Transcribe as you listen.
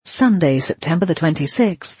Sunday, September the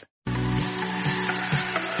 26th.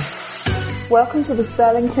 Welcome to this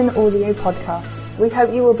Burlington audio podcast. We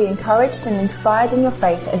hope you will be encouraged and inspired in your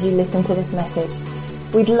faith as you listen to this message.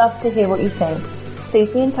 We'd love to hear what you think.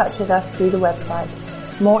 Please be in touch with us through the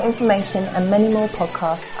website. More information and many more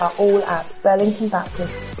podcasts are all at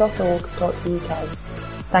burlingtonbaptist.org.uk.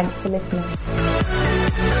 Thanks for listening.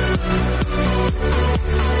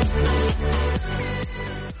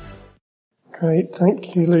 Great,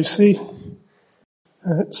 thank you, Lucy.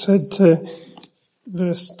 It said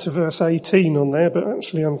verse 18 on there, but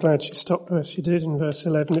actually I'm glad she stopped where she did in verse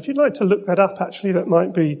 11. If you'd like to look that up, actually, that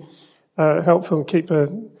might be helpful. Keep a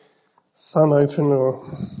thumb open, or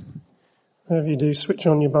whatever you do, switch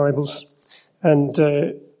on your Bibles and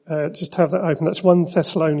just have that open. That's 1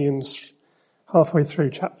 Thessalonians, halfway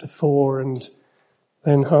through chapter 4, and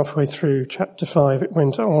then halfway through chapter 5 it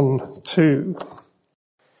went on to.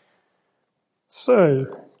 So,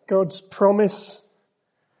 God's promise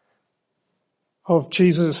of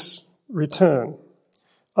Jesus' return.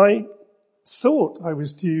 I thought I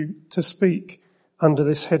was due to speak under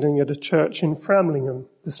this heading at a church in Framlingham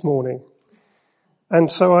this morning. And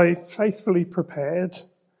so I faithfully prepared,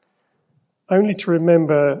 only to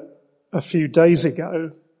remember a few days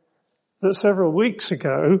ago that several weeks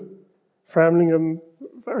ago, Framlingham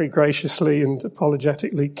very graciously and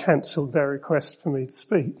apologetically cancelled their request for me to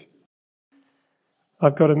speak.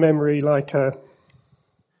 I've got a memory like a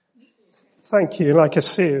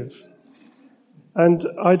sieve. And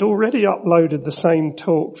I'd already uploaded the same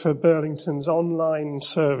talk for Burlington's online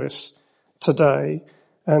service today.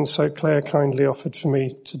 And so Claire kindly offered for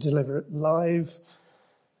me to deliver it live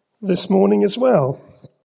this morning as well.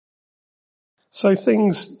 So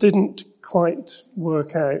things didn't quite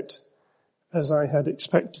work out as I had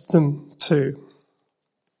expected them to.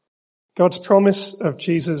 God's promise of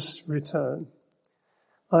Jesus' return.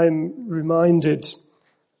 I'm reminded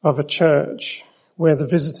of a church where the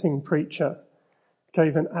visiting preacher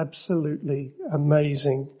gave an absolutely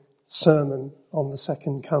amazing sermon on the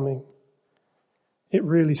second coming. It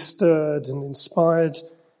really stirred and inspired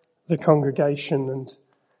the congregation, and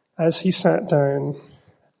as he sat down,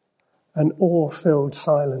 an awe-filled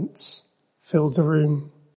silence filled the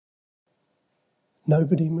room.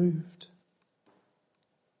 Nobody moved.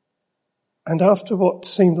 And after what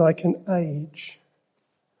seemed like an age,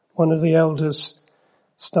 one of the elders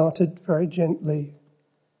started very gently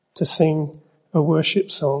to sing a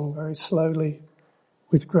worship song very slowly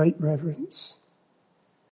with great reverence.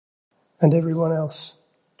 And everyone else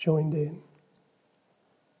joined in.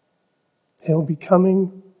 He'll be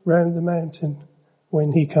coming round the mountain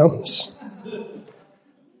when he comes.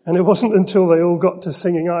 And it wasn't until they all got to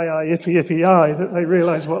singing "Aye, aye, yippee, yippee, aye" that they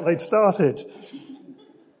realised what they'd started.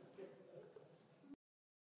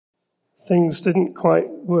 Things didn't quite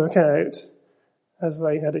work out as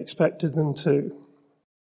they had expected them to.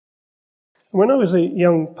 When I was a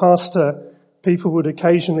young pastor, people would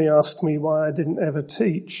occasionally ask me why I didn't ever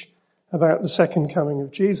teach about the second coming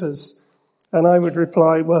of Jesus. And I would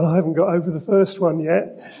reply, well, I haven't got over the first one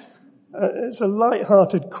yet. It's a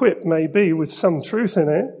light-hearted quip, maybe, with some truth in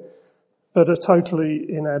it, but a totally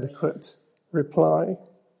inadequate reply.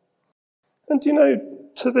 And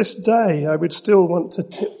to this day, I would still want to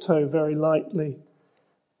tiptoe very lightly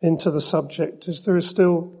into the subject, as there is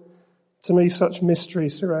still, to me, such mystery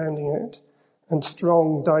surrounding it, and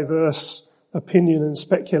strong, diverse opinion and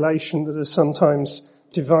speculation that has sometimes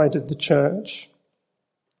divided the church.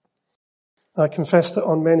 I confess that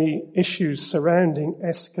on many issues surrounding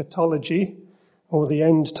eschatology, or the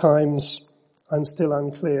end times, I'm still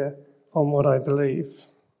unclear on what I believe.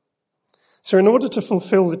 So in order to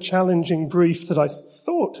fulfill the challenging brief that I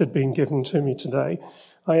thought had been given to me today,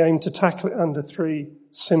 I aim to tackle it under 3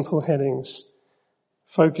 simple headings,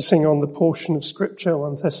 focusing on the portion of Scripture,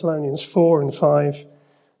 1 Thessalonians 4 and 5,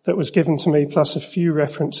 that was given to me, plus a few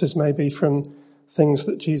references maybe from things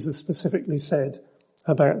that Jesus specifically said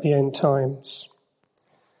about the end times.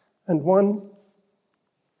 And one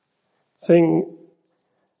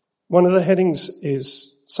of the headings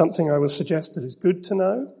is something I will suggest that is good to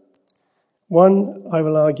know. One, I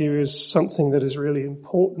will argue, is something that is really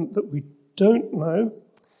important that we don't know.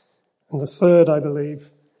 And the third, I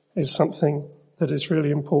believe, is something that is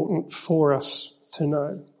really important for us to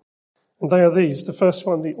know. And they are these. The first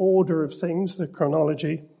one, the order of things, the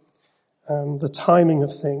chronology, the timing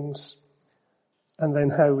of things, and then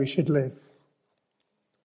how we should live.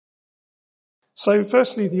 So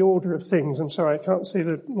firstly, the order of things. I'm sorry, I can't see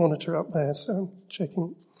the monitor up there, so I'm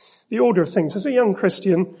checking. The order of things. As a young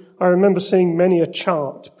Christian, I remember seeing many a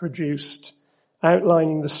chart produced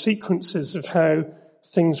outlining the sequences of how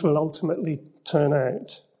things will ultimately turn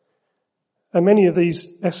out. And many of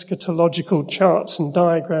these eschatological charts and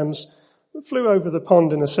diagrams flew over the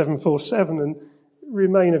pond in a 747 and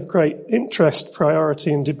remain of great interest,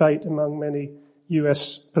 priority and debate among many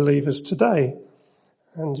US believers today.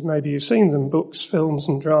 And maybe you've seen them, books, films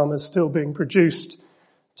and dramas still being produced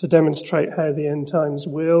to demonstrate how the end times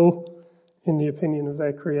will, in the opinion of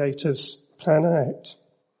their creators, plan out.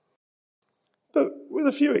 But with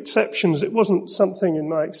a few exceptions, it wasn't something, in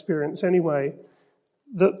my experience anyway,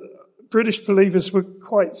 that British believers were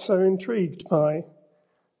quite so intrigued by.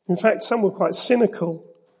 In fact, some were quite cynical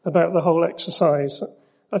about the whole exercise.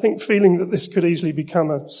 I think feeling that this could easily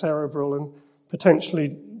become a cerebral and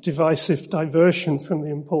potentially divisive diversion from the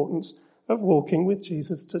importance of walking with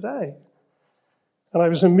Jesus today. And I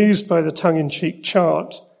was amused by the tongue-in-cheek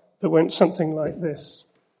chart that went something like this.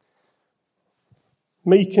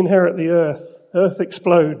 Meek inherit the earth. Earth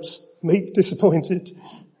explodes. Meek disappointed.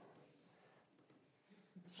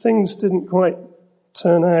 Things didn't quite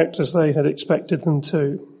turn out as they had expected them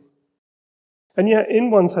to. And yet in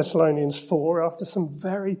 1 Thessalonians 4, after some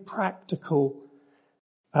very practical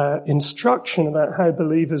instruction about how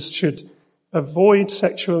believers should avoid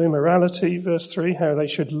sexual immorality, verse 3, how they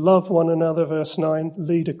should love one another, verse 9,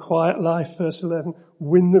 lead a quiet life, verse 11,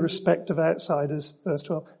 win the respect of outsiders, verse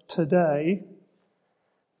 12, today.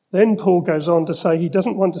 Then Paul goes on to say he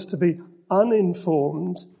doesn't want us to be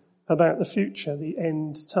uninformed about the future, the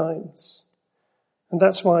end times. And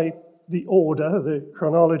that's why the order, the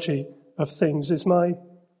chronology of things is my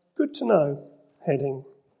good to know heading.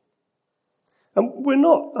 And we're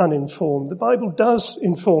not uninformed. The Bible does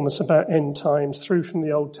inform us about end times through from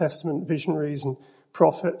the Old Testament visionaries and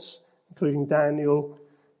prophets, including Daniel,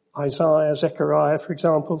 Isaiah, Zechariah, for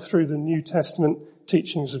example, through the New Testament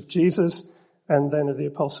teachings of Jesus, and then of the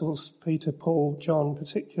apostles, Peter, Paul, John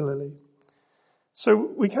particularly. So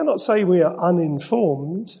we cannot say we are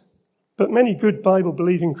uninformed, but many good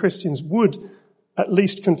Bible-believing Christians would at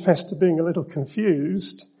least confess to being a little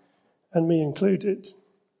confused, and me included.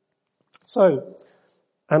 So,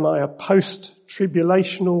 am I a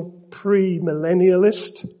post-tribulational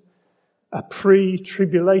pre-millennialist? A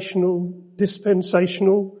pre-tribulational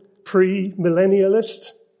dispensational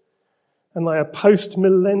pre-millennialist? Am I a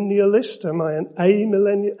post-millennialist? Am I an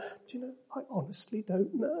amillennial? Do you know, I honestly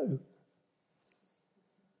don't know.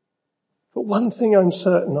 But one thing I'm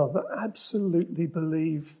certain of, I absolutely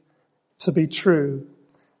believe to be true,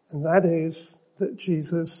 and that is that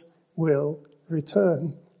Jesus will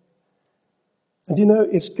return. And you know,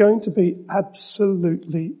 it's going to be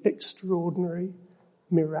absolutely extraordinary,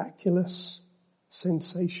 miraculous,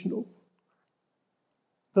 sensational.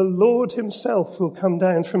 The Lord himself will come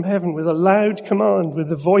down from heaven with a loud command, with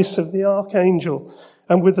the voice of the archangel,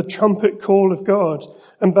 and with the trumpet call of God.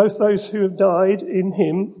 And both those who have died in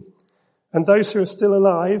him and those who are still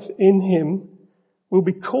alive in him will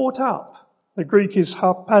be caught up. The Greek is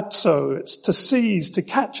harpazo. It's to seize, to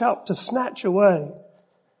catch up, to snatch away,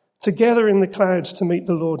 together in the clouds to meet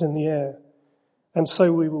the Lord in the air. And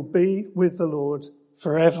so we will be with the Lord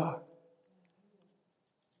forever.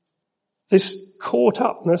 This caught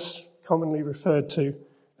upness, commonly referred to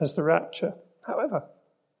as the rapture. However,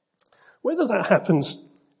 whether that happens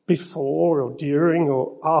before or during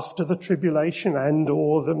or after the tribulation and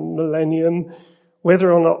or the millennium,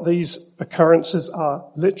 whether or not these occurrences are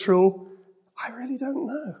literal, I really don't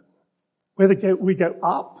know. Whether we go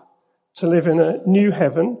up to live in a new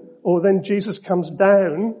heaven or then Jesus comes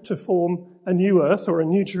down to form a new earth or a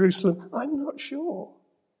new Jerusalem, I'm not sure.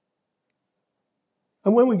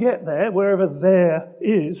 And when we get there, wherever there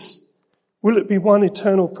is, will it be one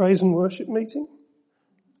eternal praise and worship meeting?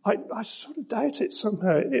 I sort of doubt it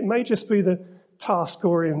somehow. It may just be the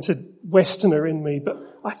task-oriented Westerner in me, but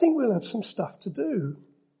I think we'll have some stuff to do.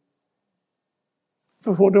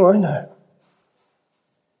 But what do I know?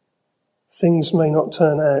 Things may not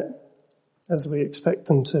turn out as we expect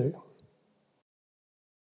them to.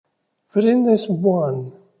 But in this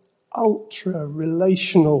one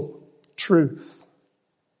ultra-relational truth,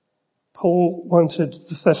 Paul wanted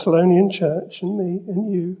the Thessalonian church and me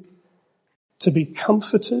and you to be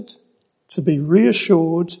comforted, to be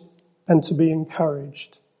reassured, and to be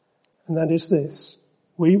encouraged. And that is this: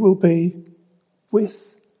 we will be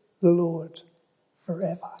with the Lord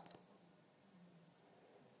forever.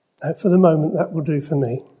 Now, for the moment, that will do for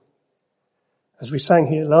me. As we sang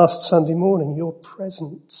here last Sunday morning, your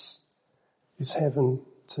presence is heaven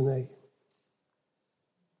to me.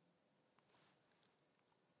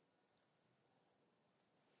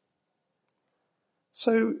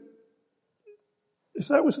 So, if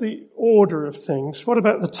that was the order of things, what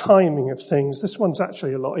about the timing of things? This one's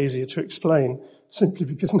actually a lot easier to explain, simply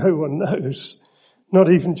because no one knows. Not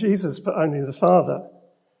even Jesus, but only the Father.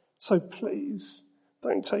 So please,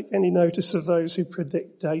 don't take any notice of those who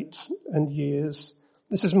predict dates and years.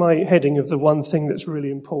 This is my heading of the one thing that's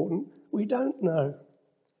really important. We don't know.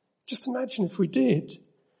 Just imagine if we did.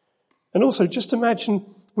 And also, just imagine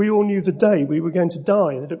we all knew the day we were going to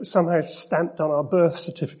die, that it was somehow stamped on our birth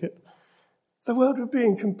certificate. The world would be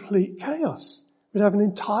in complete chaos. We'd have an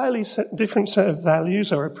entirely different set of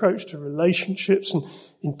values, our approach to relationships and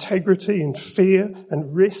integrity and fear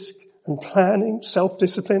and risk and planning,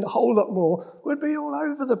 self-discipline, a whole lot more would be all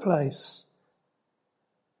over the place.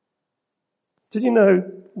 Did you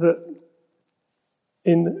know that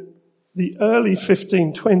in the early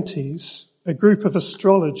 1520s, a group of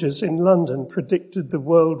astrologers in London predicted the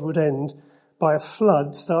world would end by a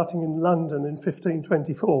flood starting in London in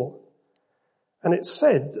 1524? And it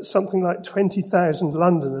said that something like 20,000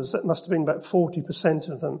 Londoners, that must have been about 40%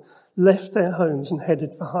 of them, left their homes and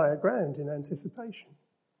headed for higher ground in anticipation.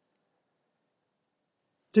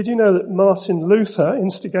 Did you know that Martin Luther,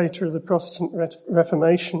 instigator of the Protestant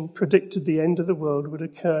Reformation, predicted the end of the world would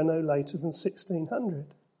occur no later than 1600?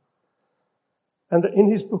 And that in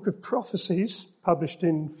his book of prophecies, published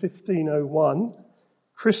in 1501,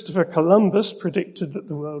 Christopher Columbus predicted that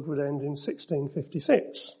the world would end in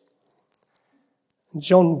 1656.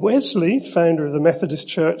 John Wesley, founder of the Methodist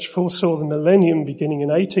Church, foresaw the millennium beginning in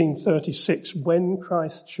 1836 when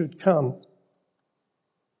Christ should come.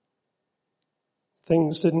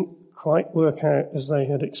 Things didn't quite work out as they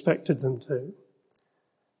had expected them to.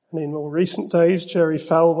 And in more recent days, Jerry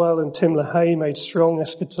Falwell and Tim LaHaye made strong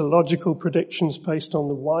eschatological predictions based on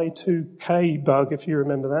the Y2K bug, if you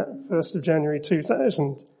remember that, 1st of January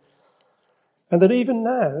 2000. And that even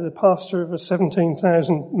now, the pastor of a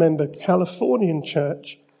 17,000-member Californian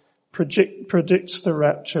church predicts the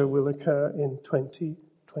rapture will occur in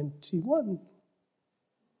 2021.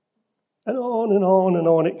 And on and on and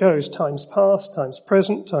on it goes. Times past, times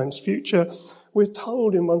present, times future. We're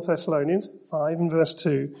told in 1 Thessalonians 5 and verse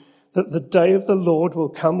 2 that the day of the Lord will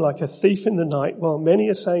come like a thief in the night, while many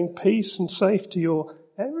are saying peace and safety, or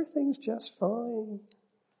everything's just fine.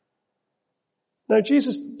 Now,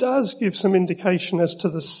 Jesus does give some indication as to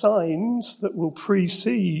the signs that will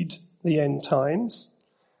precede the end times.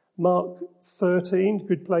 Mark 13,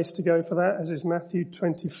 good place to go for that, as is Matthew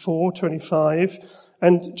 24, 25.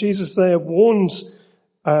 And Jesus there warns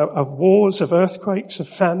of wars, of earthquakes, of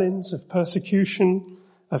famines, of persecution,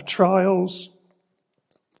 of trials,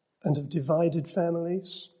 and of divided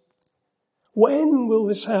families. When will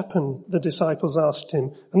this happen? The disciples asked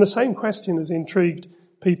him. And the same question has intrigued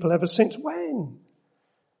people ever since. When?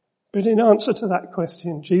 But in answer to that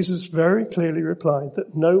question, Jesus very clearly replied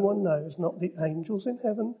that no one knows, not the angels in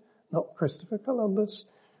heaven, not Christopher Columbus,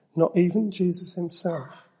 not even Jesus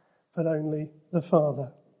himself, but only the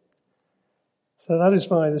Father. So that is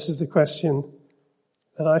why this is the question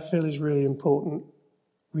that I feel is really important.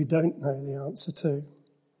 We don't know the answer to.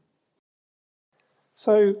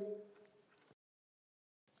 So,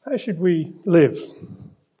 how should we live?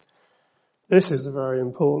 This is the very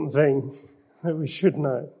important thing that we should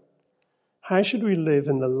know. How should we live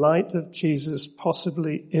in the light of Jesus'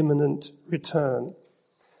 possibly imminent return?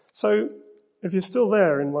 So, if you're still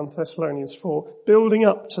there in 1 Thessalonians 4, building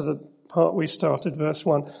up to the part we started, verse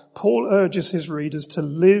 1, Paul urges his readers to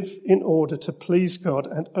live in order to please God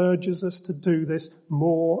and urges us to do this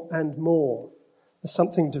more and more. There's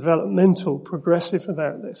something developmental, progressive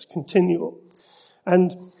about this, continual.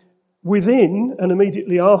 And within and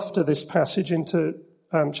immediately after this passage into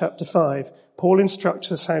chapter 5, Paul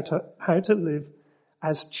instructs us how to live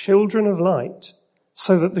as children of light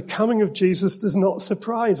so that the coming of Jesus does not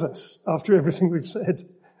surprise us after everything we've said.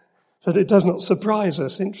 That it does not surprise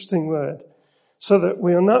us, interesting word. So that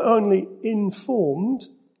we are not only informed,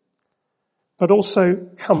 but also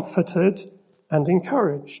comforted and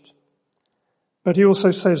encouraged. But he also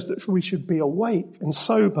says that we should be awake and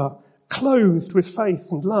sober, clothed with faith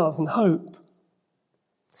and love and hope.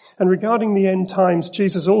 And regarding the end times,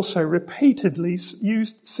 Jesus also repeatedly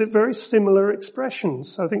used very similar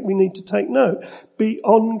expressions. So I think we need to take note. Be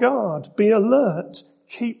on guard, be alert,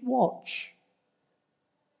 keep watch.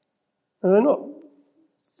 And they're not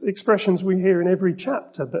expressions we hear in every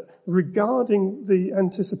chapter, but regarding the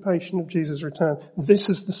anticipation of Jesus' return, this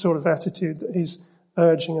is the sort of attitude that he's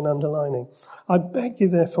urging and underlining. I beg you,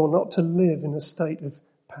 therefore, not to live in a state of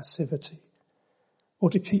passivity or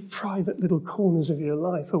to keep private little corners of your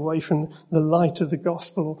life away from the light of the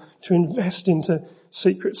gospel, or to invest into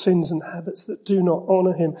secret sins and habits that do not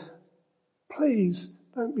honour him. Please,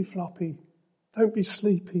 don't be floppy. Don't be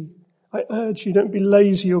sleepy. I urge you, don't be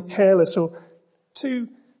lazy or careless or too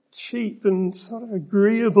cheap and sort of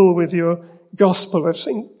agreeable with your gospel. I've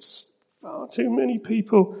seen far too many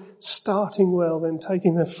people starting well, then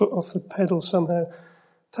taking their foot off the pedal somehow,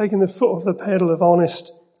 taking the foot off the pedal of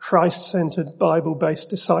honest, Christ-centered, Bible-based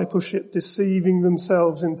discipleship, deceiving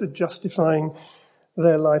themselves into justifying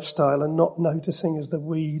their lifestyle and not noticing as the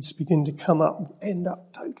weeds begin to come up and end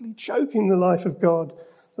up totally choking the life of God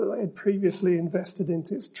that they had previously invested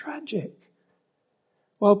into. It's tragic.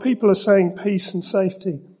 While people are saying peace and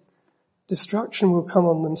safety, destruction will come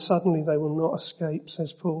on them. Suddenly they will not escape,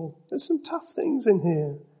 says Paul. There's some tough things in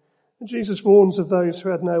here. And Jesus warns of those who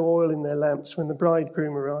had no oil in their lamps when the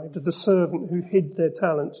bridegroom arrived, of the servant who hid their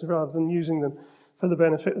talents rather than using them for the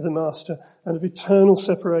benefit of the master, and of eternal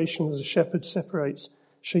separation as a shepherd separates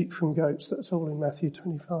sheep from goats. That's all in Matthew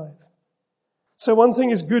 25. So one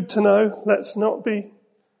thing is good to know. Let's not be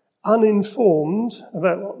uninformed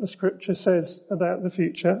about what the scripture says about the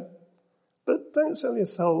future, but don't sell your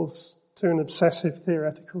souls to an obsessive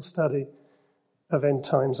theoretical study of end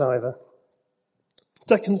times either.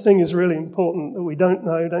 Second thing is really important that we don't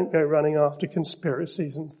know. Don't go running after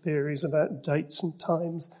conspiracies and theories about dates and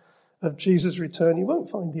times of Jesus' return. You won't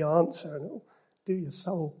find the answer, and it'll do your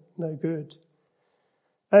soul no good.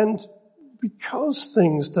 And because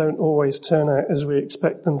things don't always turn out as we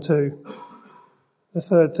expect them to, the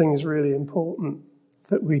third thing is really important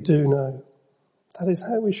that we do know. That is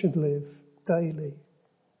how we should live daily,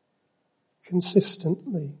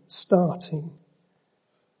 consistently, starting,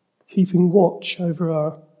 keeping watch over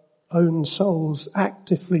our own souls,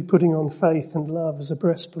 actively putting on faith and love as a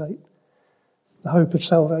breastplate, the hope of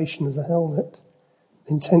salvation as a helmet,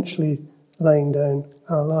 intentionally laying down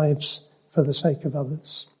our lives for the sake of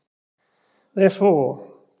others. Therefore,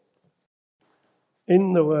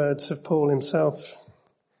 in the words of Paul himself,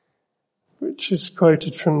 which is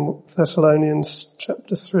quoted from Thessalonians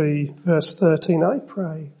chapter 3, verse 13, I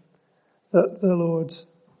pray that the Lord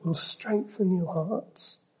will strengthen your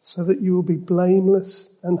hearts so that you will be blameless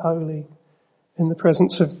and holy in the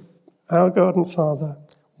presence of our God and Father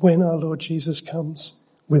when our Lord Jesus comes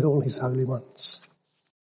with all his holy ones.